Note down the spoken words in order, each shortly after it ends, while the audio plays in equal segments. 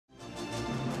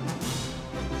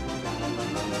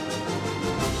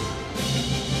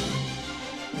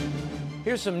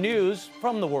Here's some news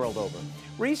from the world over.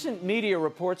 Recent media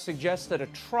reports suggest that a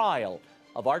trial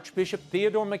of Archbishop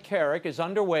Theodore McCarrick is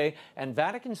underway, and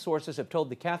Vatican sources have told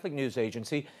the Catholic news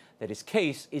agency that his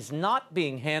case is not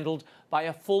being handled by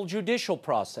a full judicial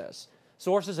process.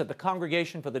 Sources at the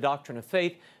Congregation for the Doctrine of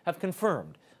Faith have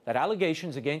confirmed that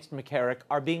allegations against McCarrick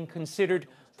are being considered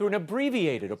through an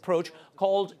abbreviated approach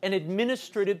called an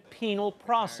administrative penal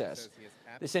process.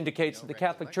 This indicates that the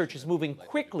Catholic Church is moving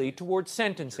quickly towards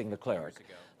sentencing the cleric.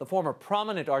 The former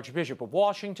prominent Archbishop of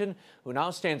Washington, who now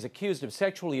stands accused of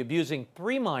sexually abusing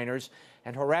 3 minors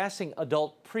and harassing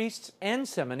adult priests and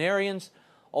seminarians,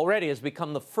 already has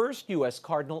become the first U.S.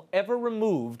 cardinal ever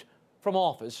removed from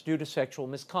office due to sexual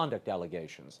misconduct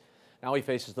allegations. Now he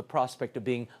faces the prospect of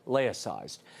being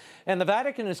laicized. And the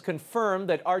Vatican has confirmed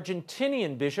that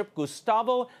Argentinian Bishop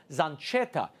Gustavo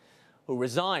Zanchetta, who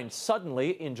resigned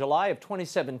suddenly in July of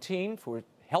 2017 for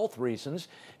health reasons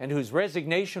and whose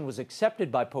resignation was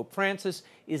accepted by Pope Francis,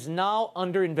 is now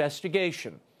under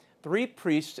investigation. 3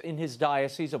 priests in his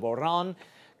diocese of Oran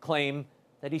claim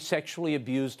that he sexually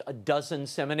abused a dozen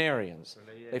seminarians.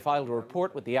 They filed a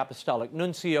report with the Apostolic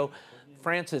Nuncio.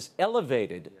 Francis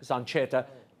elevated Zanchetta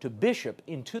to bishop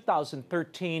in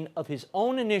 2013 of his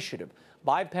own initiative,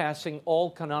 bypassing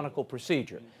all canonical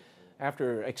procedure.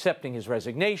 After accepting his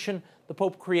resignation, the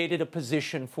Pope created a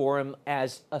position for him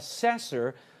as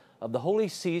assessor of the Holy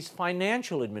See's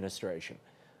financial administration.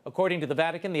 According to the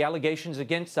Vatican, the allegations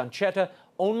against Zanchetta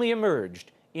only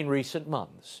emerged in recent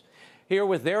months. Here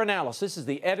with their analysis is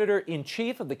the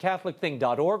editor-in-chief of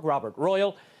theCatholicThing.org, Robert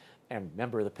Royal, and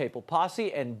member of the Papal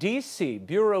Posse, and D.C.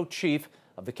 Bureau Chief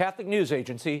of the Catholic News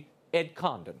Agency, Ed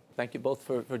Condon. Thank you both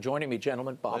for joining me,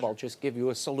 gentlemen. Bob, pleasure. I'll just give you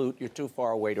a salute. You're too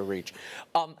far away to reach.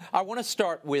 I want to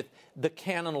start with the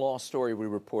canon law story we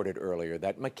reported earlier,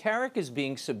 that McCarrick is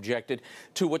being subjected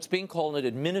to what's being called an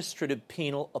administrative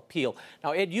penal appeal.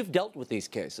 Now, Ed, you've dealt with these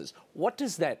cases. What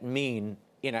does that mean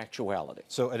in actuality?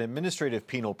 So an administrative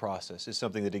penal process is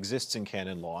something that exists in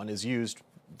canon law and is used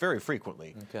very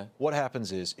frequently. Okay. What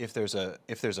happens is if there's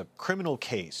a criminal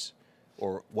case,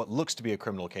 or what looks to be a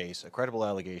criminal case, a credible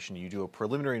allegation, you do a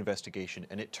preliminary investigation,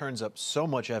 and it turns up so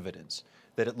much evidence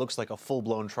that it looks like a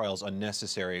full-blown trial is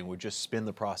unnecessary and would just spin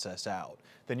the process out,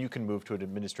 then you can move to an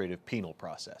administrative penal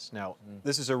process. Now,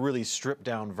 this is a really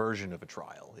stripped-down version of a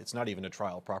trial. It's not even a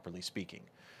trial, properly speaking.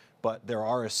 But there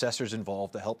are assessors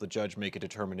involved to help the judge make a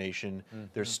determination.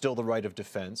 There's still the right of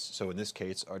defense. So in this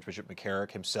case, Archbishop McCarrick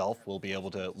himself will be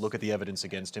able to look at the evidence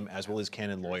against him, as will his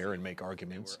canon lawyer, and make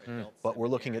arguments. But we're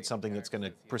looking at something that's going to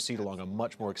proceed along a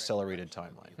much more accelerated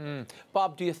timeline.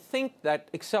 Bob, do you think that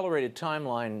accelerated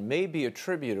timeline may be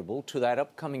attributable to that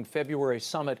upcoming February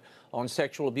summit on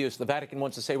sexual abuse? The Vatican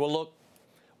wants to say, well, look,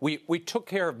 we took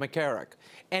care of McCarrick.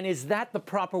 And is that the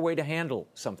proper way to handle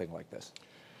something like this?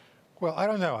 Well, I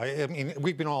don't know. I mean,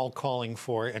 we've been all calling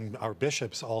for, and our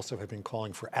bishops also have been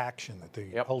calling for action, that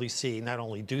the Holy See not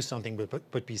only do something,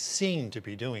 but be seen to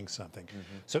be doing something.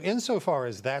 So insofar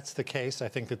as that's the case, I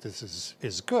think that this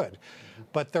is good.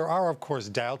 But there are, of course,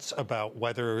 doubts about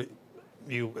whether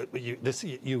you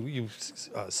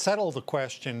settle the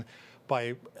question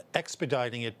by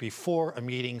expediting it before a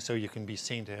meeting so you can be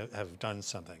seen to have done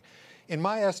something. In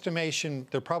my estimation,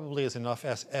 there probably is enough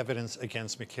evidence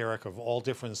against McCarrick of all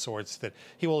different sorts that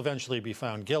he will eventually be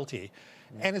found guilty.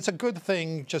 And it's a good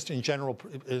thing, just in general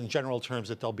terms,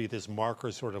 that there'll be this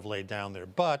marker sort of laid down there.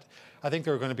 But I think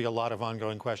there are going to be a lot of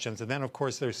ongoing questions. And then, of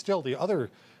course, there's still the other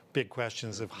big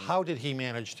questions of how did he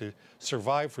manage to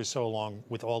survive for so long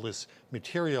with all this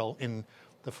material in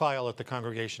the file at the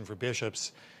Congregation for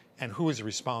Bishops, and who is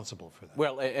responsible for that?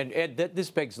 Well, and Ed,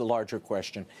 this begs the larger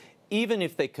question. Even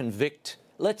if they convict,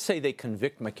 let's say they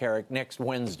convict McCarrick next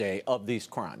Wednesday of these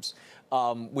crimes,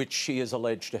 which she is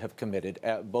alleged to have committed,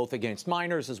 both against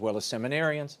minors as well as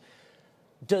seminarians,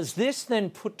 does this then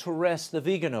put to rest the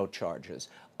Vigano charges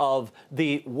of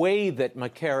the way that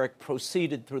McCarrick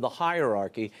proceeded through the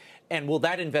hierarchy? And will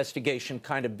that investigation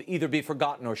kind of either be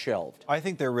forgotten or shelved? I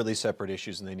think they're really separate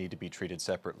issues and they need to be treated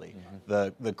separately.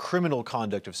 The criminal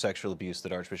conduct of sexual abuse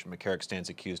that Archbishop McCarrick stands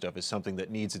accused of is something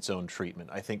that needs its own treatment.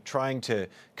 I think trying to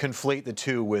conflate the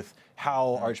two with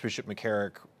how Archbishop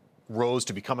McCarrick rose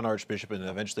to become an archbishop and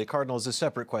eventually a cardinal is a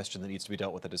separate question that needs to be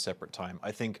dealt with at a separate time.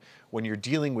 I think when you're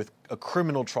dealing with a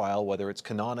criminal trial, whether it's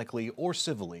canonically or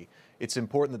civilly, it's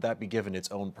important that that be given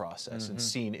its own process and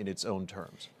seen in its own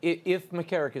terms. If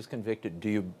McCarrick is convicted, do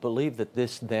you believe that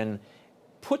this then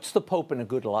puts the Pope in a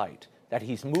good light, that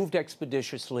he's moved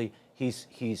expeditiously,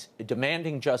 he's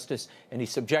demanding justice, and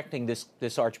he's subjecting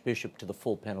this archbishop to the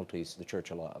full penalties the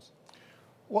Church allows?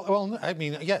 Well, I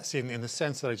mean, yes, in the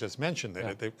sense that I just mentioned,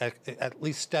 that at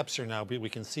least steps are now, we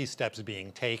can see steps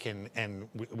being taken, and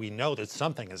we know that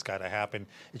something has got to happen.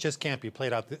 It just can't be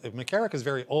played out. McCarrick is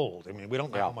very old. I mean, we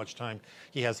don't know how much time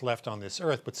he has left on this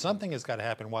earth, but something has got to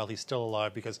happen while he's still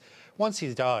alive, because once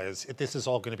he dies, this is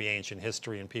all going to be ancient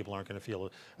history, and people aren't going to feel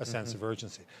a sense of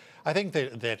urgency. I think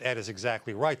that Ed is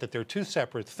exactly right, that they're two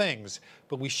separate things,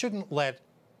 but we shouldn't let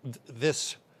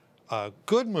this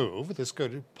good move, this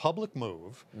good public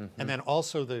move, and then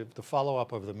also the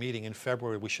follow-up of the meeting in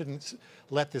February, we shouldn't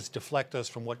let this deflect us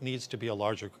from what needs to be a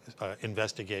larger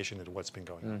investigation into what's been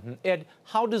going on. Ed,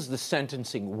 how does the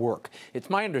sentencing work? It's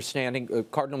my understanding,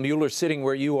 Cardinal Mueller, sitting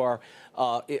where you are,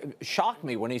 it shocked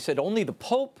me when he said only the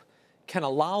Pope can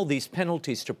allow these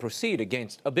penalties to proceed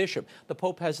against a bishop. The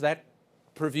Pope has that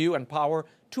purview and power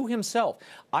to himself.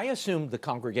 I assumed the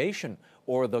congregation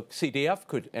or the CDF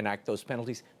could enact those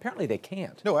penalties. Apparently they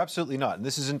can't. No, absolutely not. And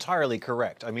this is entirely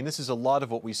correct. I mean, this is a lot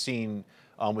of what we've seen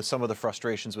with some of the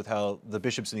frustrations with how the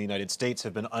bishops in the United States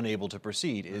have been unable to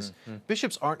proceed is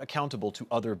bishops aren't accountable to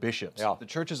other bishops. Yeah. The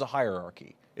church is a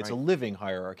hierarchy. It's a living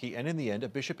hierarchy. And in the end, a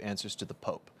bishop answers to the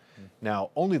Pope.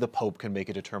 Now, only the Pope can make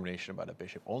a determination about a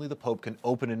bishop. Only the Pope can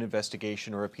open an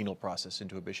investigation or a penal process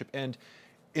into a bishop. And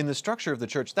in the structure of the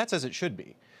church, that's as it should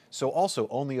be. So also,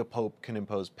 only a pope can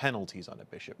impose penalties on a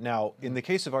bishop. Now, in the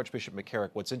case of Archbishop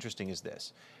McCarrick, what's interesting is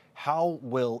this. How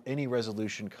will any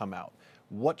resolution come out?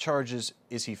 What charges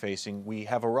is he facing? We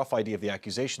have a rough idea of the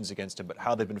accusations against him, but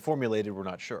how they've been formulated, we're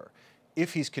not sure.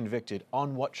 If he's convicted,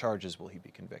 on what charges will he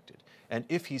be convicted? And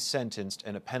if he's sentenced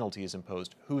and a penalty is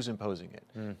imposed, who's imposing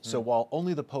it? So while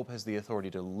only the Pope has the authority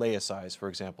to laicize, for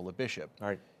example, a bishop,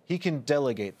 he can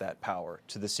delegate that power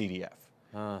to the CDF.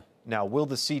 Now, will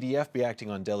the CDF be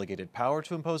acting on delegated power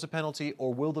to impose a penalty,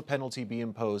 or will the penalty be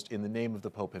imposed in the name of the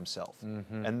Pope himself?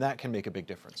 And that can make a big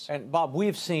difference. And Bob,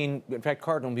 we've seen, in fact,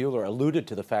 Cardinal Mueller alluded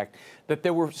to the fact that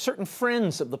there were certain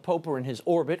friends of the Pope or in his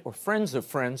orbit, or friends of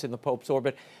friends in the Pope's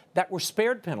orbit, that were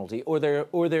spared penalty, or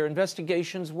their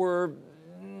investigations were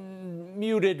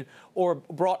muted or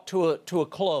brought to a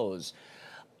close.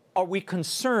 Are we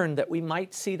concerned that we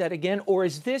might see that again, or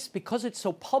is this, because it's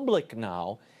so public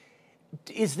now,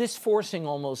 is this forcing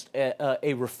almost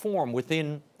a reform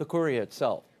within the Curia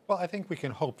itself? Well, I think we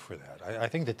can hope for that. I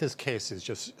think that this case is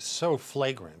just so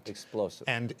flagrant. Explosive.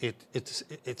 And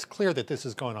it's clear that this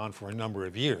has gone on for a number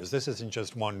of years. This isn't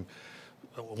just one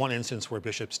instance where a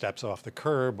bishop steps off the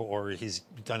curb or he's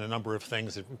done a number of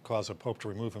things that would cause a pope to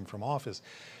remove him from office.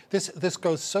 This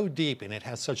goes so deep and it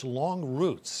has such long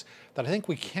roots that I think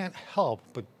we can't help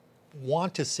but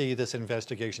want to see this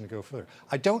investigation go further.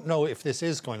 I don't know if this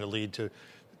is going to lead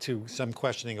to some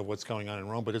questioning of what's going on in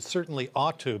Rome, but it certainly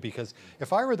ought to, because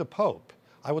if I were the Pope,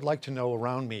 I would like to know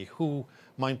around me who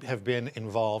might have been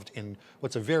involved in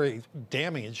what's a very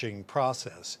damaging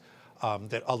process,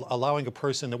 that allowing a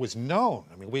person that was known,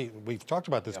 I mean, we've talked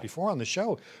about this before on the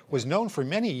show, was known for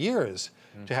many years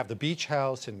to have the beach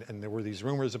house, and there were these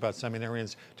rumors about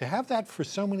seminarians, to have that for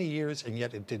so many years, and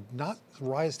yet it did not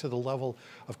rise to the level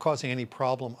of causing any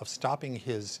problem of stopping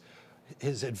his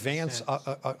advance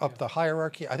up the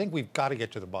hierarchy. I think we've got to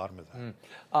get to the bottom of that.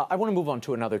 I want to move on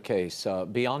to another case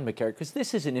beyond McCarrick, because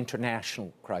this is an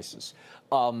international crisis.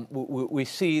 We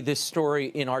see this story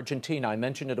in Argentina. I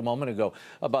mentioned it a moment ago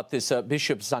about this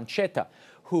Bishop Zanchetta,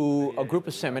 who a group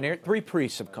of seminarians, 3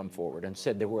 priests have come forward and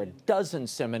said there were a dozen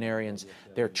seminarians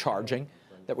they're charging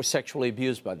that were sexually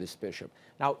abused by this bishop.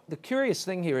 Now, the curious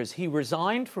thing here is he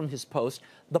resigned from his post.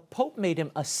 The Pope made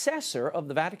him assessor of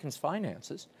the Vatican's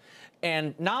finances.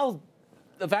 And now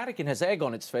the Vatican has egg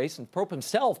on its face, and the Pope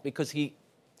himself, because he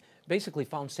basically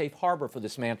found safe harbor for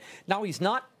this man. Now he's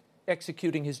not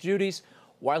executing his duties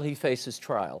while he faces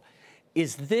trial.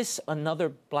 Is this another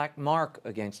black mark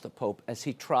against the Pope as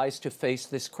he tries to face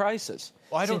this crisis,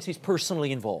 since he's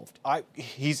personally involved?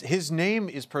 His name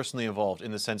is personally involved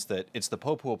in the sense that it's the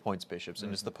Pope who appoints bishops,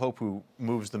 and it's the Pope who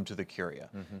moves them to the Curia.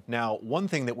 Now, one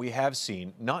thing that we have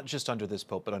seen, not just under this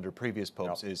Pope, but under previous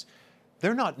popes, is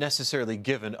they're not necessarily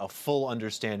given a full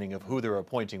understanding of who they're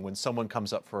appointing when someone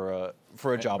comes up for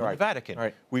a job in the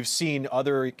Vatican. We've seen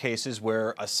other cases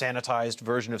where a sanitized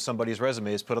version of somebody's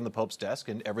resume is put on the Pope's desk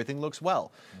and everything looks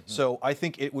well. So I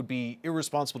think it would be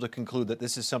irresponsible to conclude that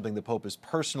this is something the Pope is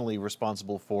personally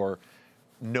responsible for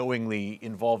knowingly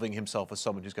involving himself with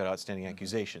someone who's got outstanding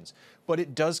accusations. But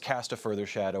it does cast a further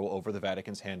shadow over the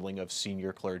Vatican's handling of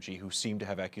senior clergy who seem to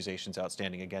have accusations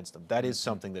outstanding against them. That is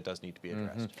something that does need to be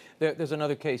addressed. There's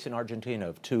another case in Argentina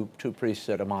of two priests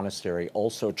at a monastery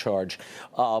also charged.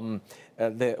 One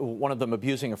of them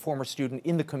abusing a former student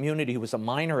in the community who was a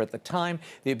minor at the time.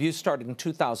 The abuse started in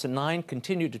 2009,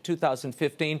 continued to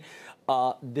 2015.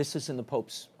 This is in the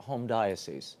Pope's home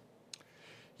diocese.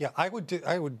 Yeah, I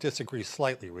would disagree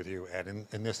slightly with you, Ed,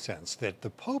 in this sense, that the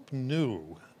Pope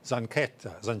knew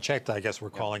Zanchetta, I guess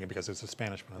we're calling it because it's a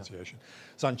Spanish pronunciation,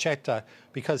 Zanchetta,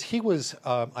 because he was,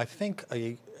 I think,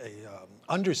 a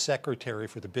undersecretary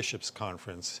for the Bishops'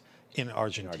 Conference in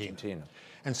Argentina.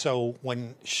 And so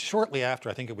when shortly after,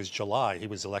 I think it was July, he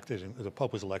was elected, the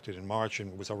Pope was elected in March,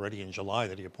 and it was already in July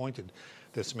that he appointed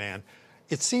this man.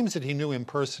 It seems that he knew him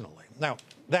personally. Now,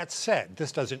 that said,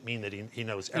 this doesn't mean that he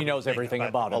knows everything. He knows everything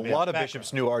about him. A lot of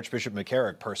bishops knew Archbishop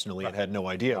McCarrick personally and had no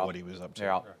idea what he was up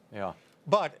to. Yeah.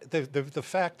 But the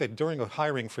fact that during a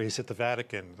hiring freeze at the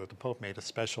Vatican, that the Pope made a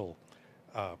special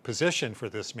position for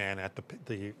this man at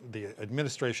the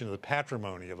administration of the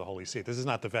patrimony of the Holy See. This is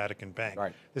not the Vatican Bank.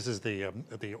 Right. This is the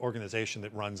organization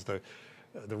that runs the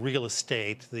real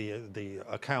estate, the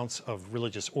accounts of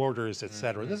religious orders, et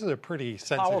cetera. This is a pretty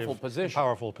sensitive,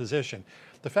 powerful position.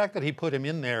 The fact that he put him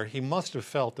in there, he must have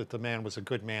felt that the man was a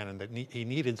good man and that he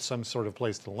needed some sort of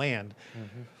place to land.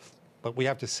 But we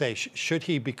have to say, should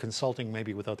he be consulting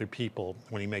maybe with other people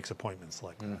when he makes appointments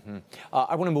like that?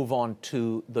 I want to move on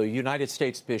to the United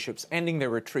States bishops ending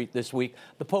their retreat this week.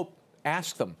 The Pope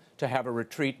asked them to have a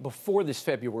retreat before this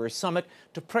February summit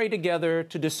to pray together,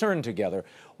 to discern together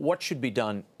what should be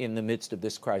done in the midst of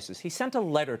this crisis. He sent a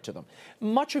letter to them.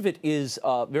 Much of it is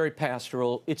very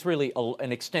pastoral. It's really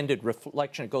an extended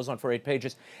reflection. It goes on for 8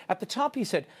 pages. At the top, he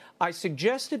said, I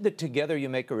suggested that together you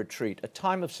make a retreat, a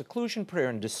time of seclusion, prayer,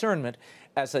 and discernment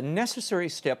as a necessary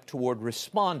step toward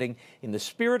responding in the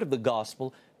spirit of the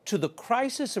gospel to the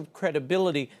crisis of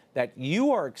credibility that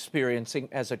you are experiencing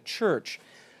as a church.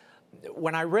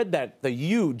 When I read that, the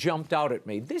 "you" jumped out at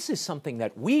me. This is something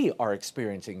that we are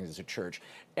experiencing as a church.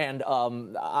 And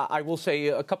I will say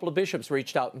a couple of bishops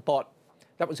reached out and thought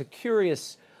that was a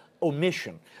curious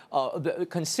omission,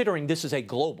 considering this is a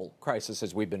global crisis,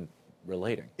 as we've been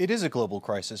relating. It is a global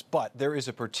crisis, but there is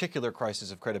a particular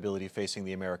crisis of credibility facing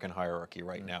the American hierarchy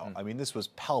right now. I mean, this was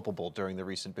palpable during the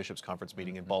recent Bishops' Conference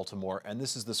meeting in Baltimore, and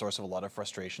this is the source of a lot of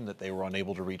frustration that they were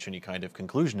unable to reach any kind of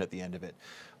conclusion at the end of it.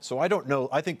 So I don't know.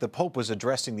 I think the Pope was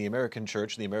addressing the American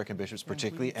church, the American bishops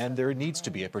particularly, and there needs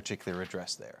to be a particular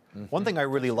address there. One thing I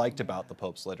really liked about the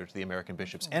Pope's letter to the American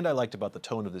bishops, and I liked about the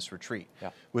tone of this retreat,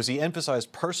 was he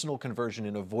emphasized personal conversion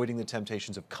and avoiding the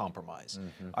temptations of compromise.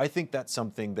 I think that's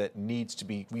something that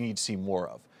we need to see more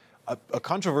of. A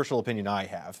controversial opinion I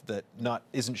have that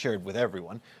isn't shared with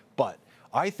everyone, but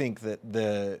I think that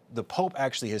the Pope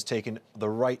actually has taken the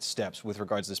right steps with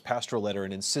regards to this pastoral letter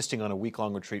and insisting on a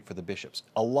week-long retreat for the bishops.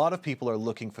 A lot of people are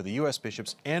looking for the U.S.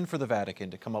 bishops and for the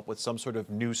Vatican to come up with some sort of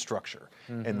new structure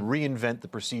and reinvent the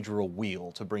procedural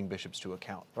wheel to bring bishops to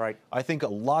account. Right. I think a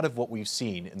lot of what we've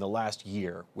seen in the last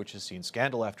year, which has seen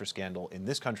scandal after scandal in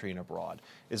this country and abroad,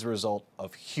 is a result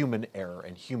of human error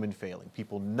and human failing.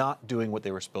 People not doing what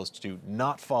they were supposed to do,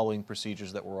 not following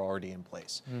procedures that were already in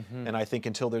place. And I think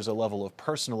until there's a level of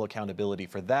personal accountability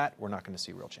for that, we're not going to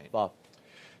see real change. Bob.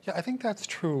 Yeah, I think that's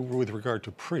true with regard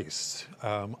to priests.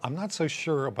 I'm not so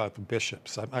sure about the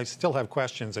bishops. I still have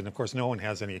questions, and of course no one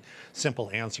has any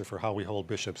simple answer for how we hold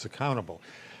bishops accountable.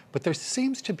 But there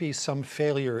seems to be some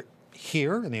failure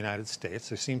here in the United States.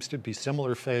 There seems to be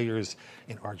similar failures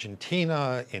in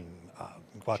Argentina,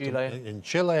 in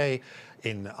Chile,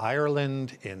 in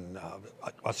Ireland, in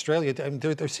Australia.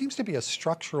 There seems to be a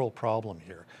structural problem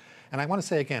here. And I want to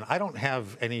say again, I don't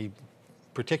have any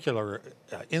particular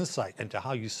insight into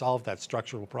how you solve that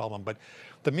structural problem, but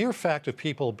the mere fact of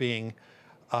people being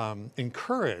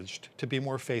encouraged to be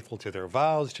more faithful to their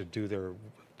vows, to do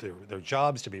their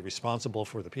jobs, to be responsible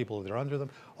for the people that are under them,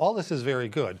 all this is very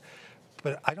good.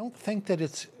 But I don't think that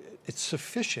it's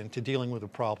sufficient to dealing with the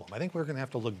problem. I think we're going to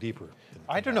have to look deeper.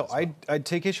 I don't know. I'd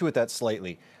take issue with that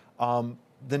slightly.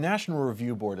 The National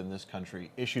Review Board in this country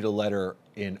issued a letter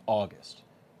in August.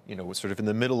 You know, sort of in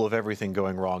the middle of everything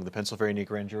going wrong, the Pennsylvania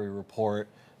grand jury report,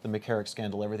 the McCarrick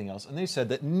scandal, everything else, and they said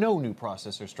that no new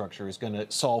process or structure is going to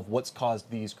solve what's caused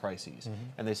these crises.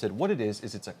 And they said what it is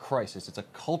it's a crisis, it's a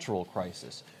cultural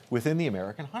crisis within the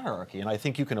American hierarchy. And I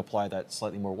think you can apply that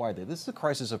slightly more widely. This is a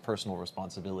crisis of personal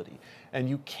responsibility, and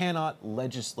you cannot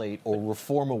legislate or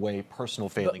reform away personal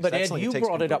failings. But Ed, you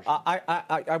brought it up.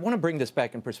 I want to bring this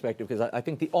back in perspective because I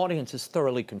think the audience is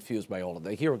thoroughly confused by all of it.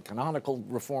 They hear canonical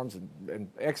reforms and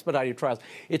expedited trials.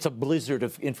 It's a blizzard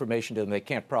of information to them they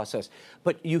can't process.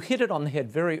 But you hit it on the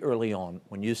head very early on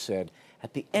when you said,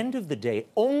 at the end of the day,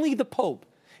 only the Pope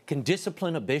can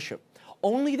discipline a bishop.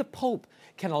 Only the Pope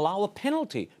can allow a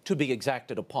penalty to be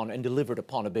exacted upon and delivered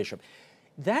upon a bishop.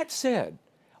 That said,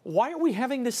 why are we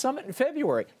having this summit in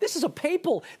February? This is a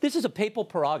papal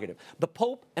prerogative. The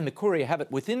Pope and the Curia have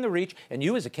it within the reach, and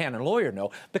you as a canon lawyer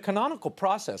know, the canonical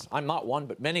process, I'm not one,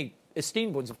 but many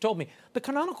esteemed ones have told me, the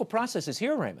canonical process is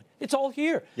here, Raymond. It's all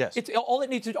here. Yes. All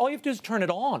you have to do is turn it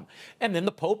on, and then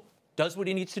the Pope does what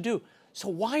he needs to do. So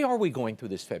why are we going through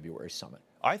this February summit?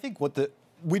 I think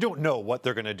we don't know what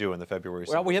they're going to do in the February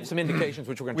summit. Well, we have some indications,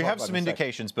 which we're going to talk about. We have some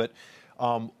indications, but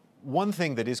one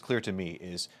thing that is clear to me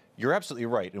is you're absolutely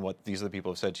right in what these other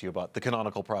people have said to you about the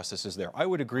canonical process is there. I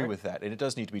would agree with that, and it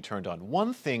does need to be turned on.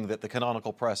 One thing that the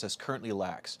canonical process currently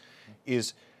lacks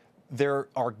is there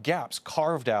are gaps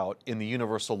carved out in the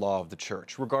universal law of the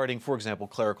church regarding, for example,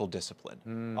 clerical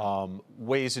discipline,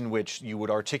 ways in which you would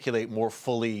articulate more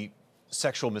fully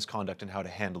sexual misconduct and how to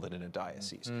handle it in a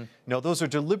diocese. Now, those are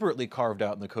deliberately carved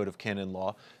out in the Code of Canon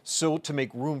Law so to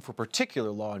make room for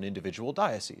particular law in individual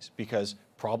dioceses, because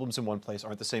problems in one place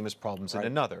aren't the same as problems in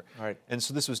another. And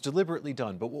so this was deliberately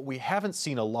done. But what we haven't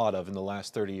seen a lot of in the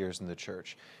last 30 years in the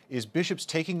church is bishops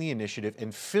taking the initiative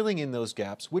and filling in those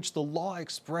gaps, which the law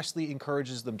expressly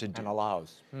encourages them to do. And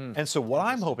allows. And so what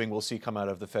I'm hoping we'll see come out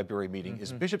of the February meeting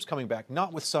is bishops coming back,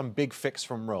 not with some big fix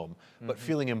from Rome, but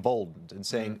feeling emboldened and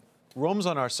saying, Rome's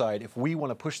on our side. If we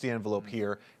want to push the envelope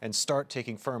here and start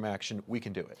taking firm action, we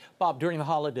can do it. Bob, during the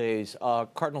holidays,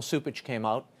 Cardinal Cupich came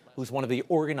out, who's one of the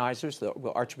organizers, the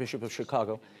Archbishop of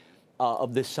Chicago,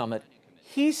 of this summit.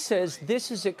 He says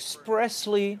this is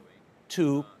expressly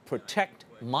to protect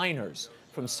minors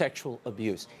from sexual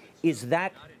abuse. Is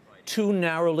that too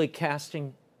narrowly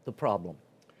casting the problem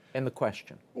and the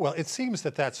question? Well, it seems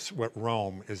that that's what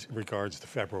Rome regards the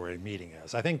February meeting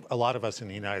as. I think a lot of us in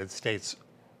the United States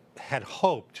had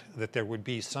hoped that there would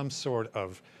be some sort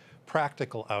of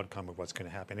practical outcome of what's going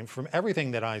to happen. And from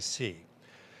everything that I see,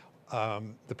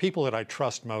 the people that I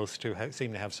trust most who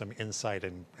seem to have some insight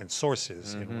and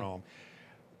sources in Rome,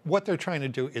 what they're trying to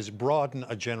do is broaden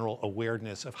a general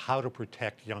awareness of how to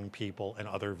protect young people and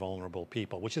other vulnerable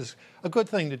people, which is a good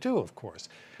thing to do, of course.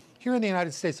 Here in the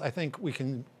United States, I think we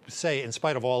can say, in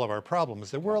spite of all of our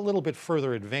problems, that we're a little bit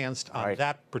further advanced on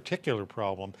that particular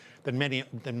problem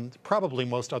than probably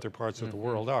most other parts of the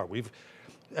world are.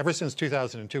 Ever since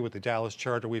 2002 with the Dallas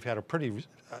Charter, we've had a pretty,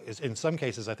 in some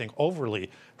cases, I think,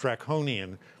 overly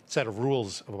draconian set of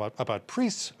rules about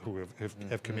priests who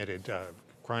have committed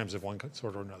crimes of one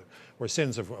sort or another, or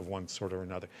sins of one sort or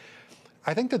another.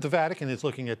 I think that the Vatican is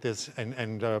looking at this, and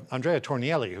Andrea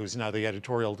Tornielli, who's now the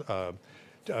editorial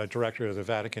director of the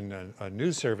Vatican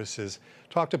News Services,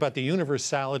 talked about the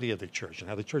universality of the church and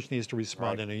how the church needs to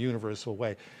respond in a universal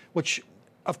way, which,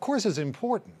 of course, is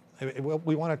important. What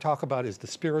we want to talk about is the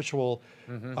spiritual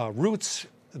roots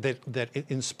that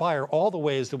inspire all the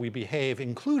ways that we behave,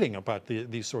 including about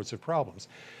these sorts of problems.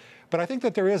 But I think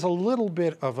that there is a little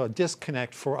bit of a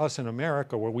disconnect for us in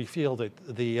America, where we feel that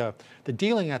the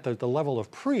dealing at the level of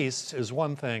priests is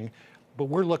one thing, but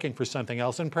we're looking for something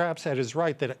else. And perhaps Ed is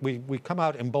right that we come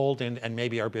out emboldened, and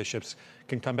maybe our bishops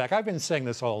can come back. I've been saying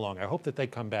this all along. I hope that they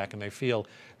come back and they feel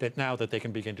that now that they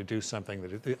can begin to do something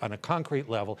that on a concrete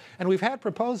level. And we've had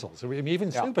proposals. I mean, even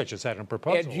Cupich has had a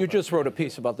proposal. Ed, you just wrote a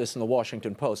piece about this in the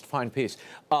Washington Post. Fine piece.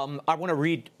 I want to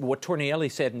read what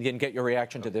Tornielli said and then get your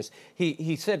reaction to this.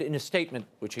 He said in a statement,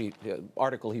 which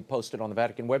article he posted on the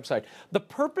Vatican website, the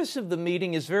purpose of the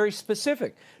meeting is very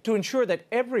specific: to ensure that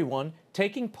everyone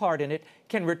taking part in it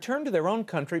can return to their own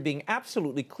country being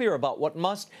absolutely clear about what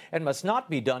must and must not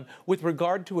be done with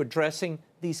regard to addressing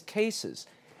these cases.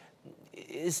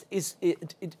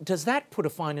 Does that put a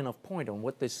fine enough point on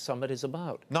what this summit is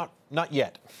about? Not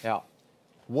yet. Yeah.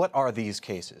 What are these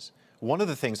cases? One of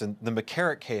the things, and the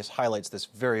McCarrick case highlights this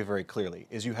very, very clearly,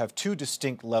 is you have two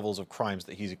distinct levels of crimes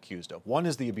that he's accused of. One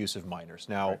is the abuse of minors.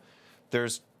 Now,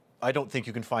 I don't think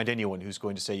you can find anyone who's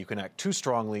going to say you can act too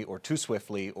strongly or too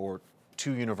swiftly or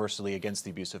too universally against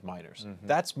the abuse of minors.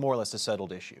 That's more or less a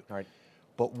settled issue.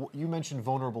 But you mentioned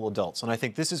vulnerable adults, and I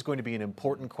think this is going to be an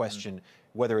important question,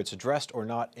 whether it's addressed or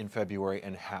not in February,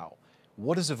 and how.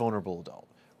 What is a vulnerable adult?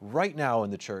 Right now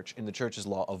in the church's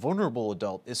law, a vulnerable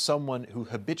adult is someone who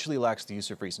habitually lacks the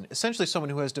use of reason, essentially someone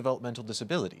who has developmental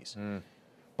disabilities.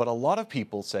 But a lot of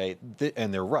people say,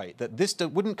 and they're right, that this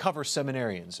wouldn't cover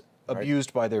seminarians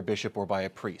abused by their bishop or by a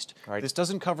priest. This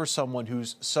doesn't cover someone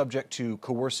who's subject to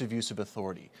coercive use of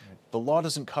authority. The law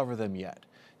doesn't cover them yet.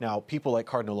 Now, people like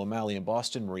Cardinal O'Malley in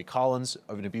Boston, Marie Collins,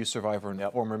 of an abuse survivor and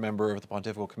former member of the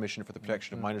Pontifical Commission for the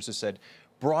Protection of Minors, has said,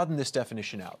 broaden this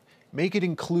definition out. Make it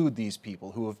include these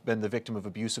people who have been the victim of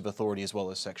abuse of authority as well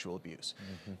as sexual abuse.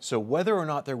 So whether or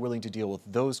not they're willing to deal with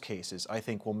those cases, I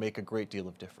think will make a great deal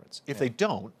of difference. If they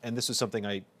don't, and this is something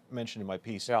I mentioned in my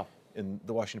piece in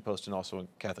the Washington Post and also in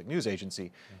Catholic News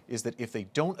Agency, is that if they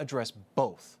don't address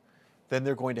both, then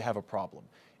they're going to have a problem.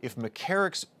 If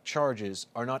McCarrick's charges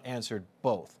are not answered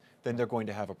both, then they're going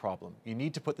to have a problem. You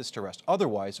need to put this to rest.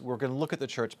 Otherwise, we're going to look at the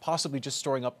church possibly just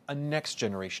storing up a next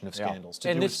generation of scandals.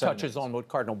 And this touches on what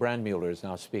Cardinal Brandmuller is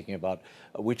now speaking about,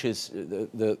 which is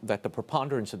that the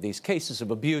preponderance of these cases of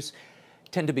abuse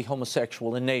tend to be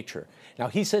homosexual in nature. Now,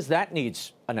 he says that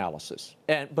needs analysis.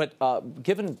 But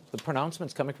given the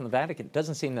pronouncements coming from the Vatican, it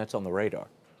doesn't seem that's on the radar.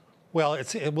 Well,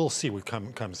 we'll see what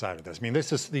comes out of this. I mean,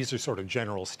 these are sort of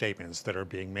general statements that are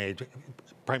being made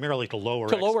primarily to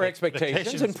lower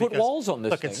expectations and put walls on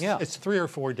this thing. It's 3 or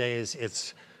 4 days.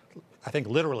 It's, I think,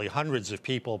 literally hundreds of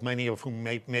people, many of whom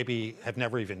maybe have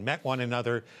never even met one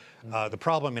another. The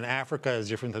problem in Africa is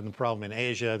different than the problem in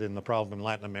Asia, than the problem in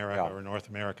Latin America or North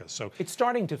America. So it's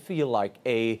starting to feel like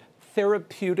a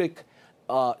therapeutic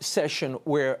session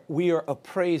where we are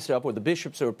appraised of, or the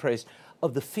bishops are appraised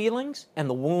of the feelings and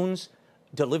the wounds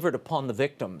delivered upon the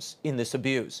victims in this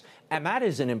abuse. And that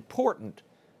is an important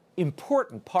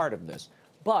part of this.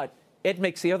 But Ed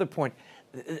makes the other point.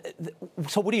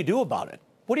 So what do you do about it?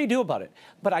 What do you do about it?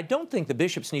 But I don't think the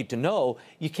bishops need to know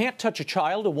you can't touch a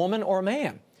child, a woman, or a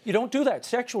man. You don't do that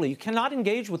sexually. You cannot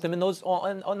engage with them in those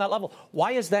on that level.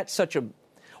 Why is that such a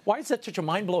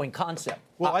mind-blowing concept?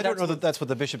 Well, I don't know that that's what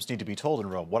the bishops need to be told in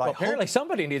Rome. Apparently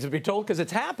somebody needs to be told because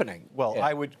it's happening.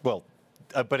 Well,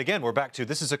 but again, we're back to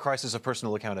this is a crisis of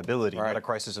personal accountability, not a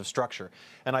crisis of structure.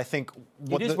 And I think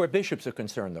it is where bishops are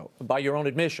concerned, though, by your own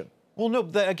admission. Well, no,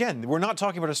 again, we're not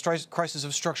talking about a crisis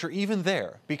of structure even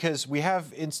there, because we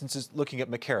have instances looking at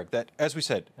McCarrick that, as we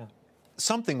said,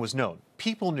 something was known.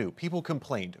 People knew. People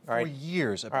complained for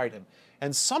years about him.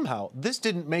 And somehow this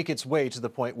didn't make its way to the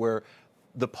point where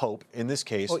the Pope, in this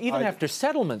case... Well, even after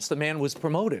settlements, the man was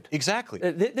promoted. Exactly.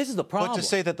 This is the problem. But to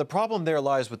say that the problem there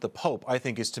lies with the Pope, I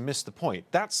think, is to miss the point.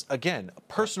 That's, again, a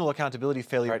personal accountability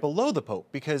failure below the Pope,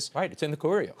 because... It's in the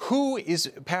Curia. Who is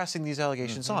passing these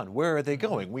allegations on? Where are they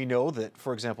going? We know that,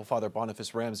 for example, Father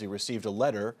Boniface Ramsey received a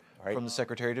letter from the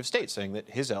Secretary of State saying that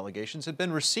his allegations had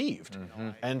been received.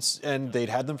 And they'd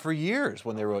had them for years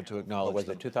when they wrote to acknowledge them. Was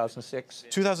it 2006?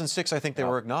 2006, I think they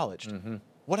were acknowledged.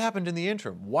 What happened in the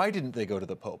interim? Why didn't they go to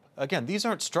the Pope? Again, these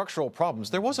aren't structural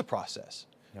problems. There was a process.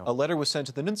 A letter was sent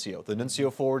to the nuncio. The nuncio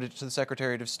forwarded it to the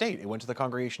Secretary of State. It went to the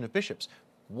Congregation of Bishops.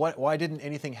 Why didn't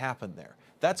anything happen there?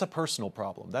 That's a personal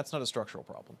problem. That's not a structural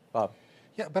problem. Bob?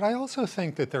 Yeah, but I also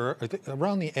think that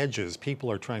around the edges, people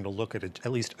are trying to look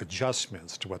at least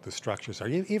adjustments to what the structures are.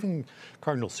 Even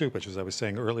Cardinal Cupich, as I was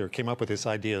saying earlier, came up with this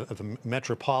idea of the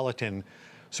metropolitan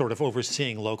sort of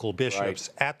overseeing local bishops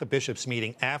at the bishops'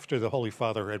 meeting after the Holy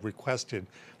Father had requested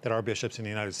that our bishops in the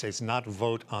United States not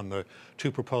vote on the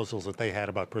 2 proposals that they had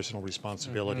about personal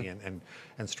responsibility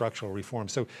and structural reform.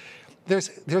 So there's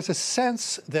a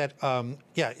sense that,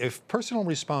 if personal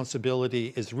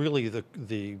responsibility is really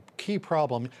the key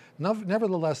problem,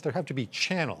 nevertheless, there have to be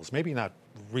channels, maybe not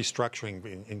restructuring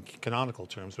in canonical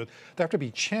terms, but there have to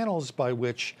be channels by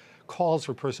which calls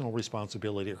for personal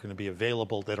responsibility are going to be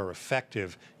available that are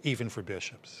effective even for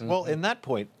bishops. Well, in that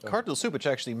point, Cardinal Cupich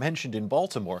actually mentioned in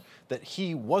Baltimore that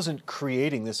he wasn't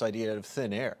creating this idea out of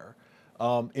thin air.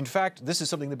 In fact, this is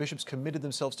something the bishops committed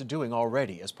themselves to doing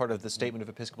already as part of the Statement of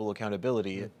Episcopal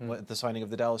Accountability at the signing of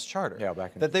the Dallas Charter.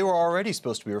 That they were already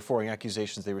supposed to be referring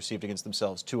accusations they received against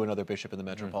themselves to another bishop in the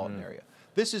metropolitan area.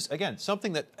 This is, again,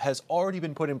 something that has already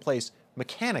been put in place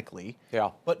mechanically,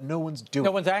 but no one's doing it.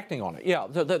 No one's acting on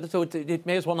it. So it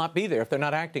may as well not be there if they're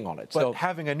not acting on it. But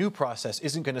having a new process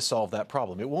isn't going to solve that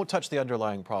problem. It won't touch the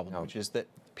underlying problem, which is that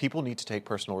people need to take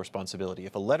personal responsibility.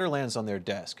 If a letter lands on their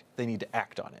desk, they need to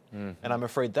act on it. And I'm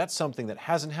afraid that's something that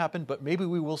hasn't happened, but maybe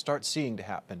we will start seeing to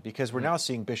happen, because we're now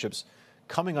seeing bishops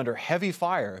coming under heavy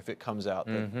fire if it comes out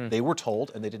that they were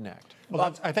told and they didn't act.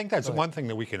 Well, I think that's one thing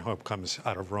that we can hope comes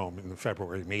out of Rome in the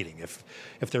February meeting.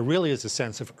 If there really is a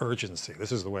sense of urgency,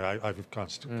 this is the way I've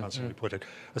constantly put it,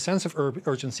 a sense of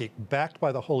urgency backed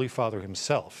by the Holy Father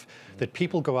himself, that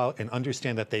people go out and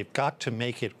understand that they've got to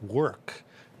make it work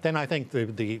then I think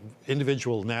the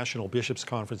individual national bishops'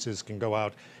 conferences can go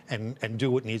out and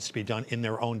do what needs to be done in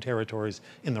their own territories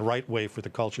in the right way for the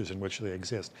cultures in which they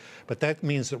exist. But that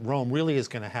means that Rome really is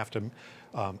going to have to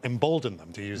embolden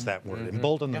them, to use that word,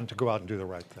 embolden them to go out and do the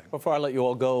right thing. Before I let you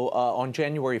all go, on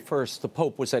January 1st, the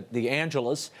Pope was at the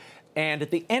Angelus, and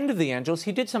at the end of the Angelus,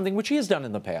 he did something which he has done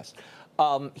in the past.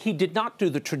 He did not do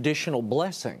the traditional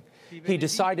blessing. He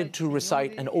decided to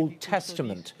recite an Old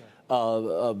Testament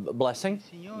blessing.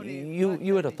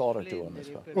 You had a thought or two on this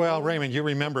one. Well, Raymond, you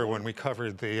remember when we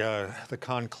covered the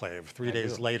conclave. 3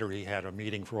 days later, he had a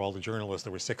meeting for all the journalists.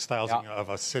 There were 6,000 of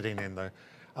us sitting in the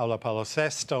Aula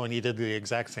Palisesto, and he did the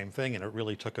exact same thing, and it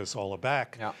really took us all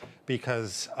aback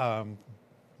because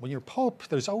when you're Pope,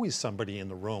 there's always somebody in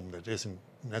the room that isn't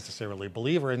necessarily a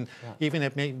believer, and even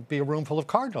it may be a room full of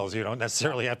cardinals. You don't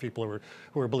necessarily have people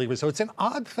who are believers. So it's an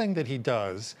odd thing that he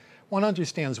does. One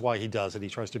understands why he does it. He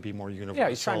tries to be more universal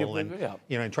he's trying to,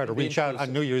 and try to reach out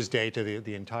on New Year's Day to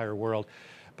the entire world.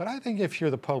 But I think if you're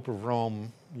the Pope of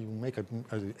Rome, you make a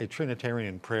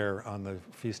Trinitarian prayer on the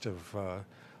feast of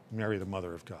Mary, the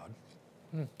Mother of God.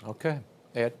 Okay,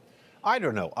 Ed. I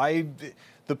don't know.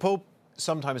 The Pope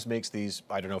sometimes makes these,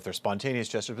 I don't know if they're spontaneous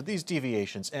gestures, but these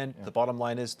deviations. And the bottom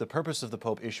line is the purpose of the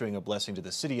Pope issuing a blessing to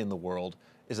the city and the world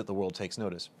is that the world takes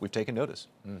notice. We've taken notice.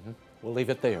 We'll leave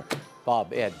it there.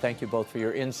 Bob, Ed, thank you both for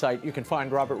your insight. You can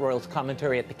find Robert Royal's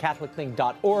commentary at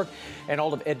thecatholicthing.org, and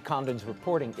all of Ed Condon's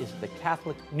reporting is at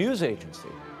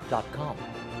thecatholicnewsagency.com.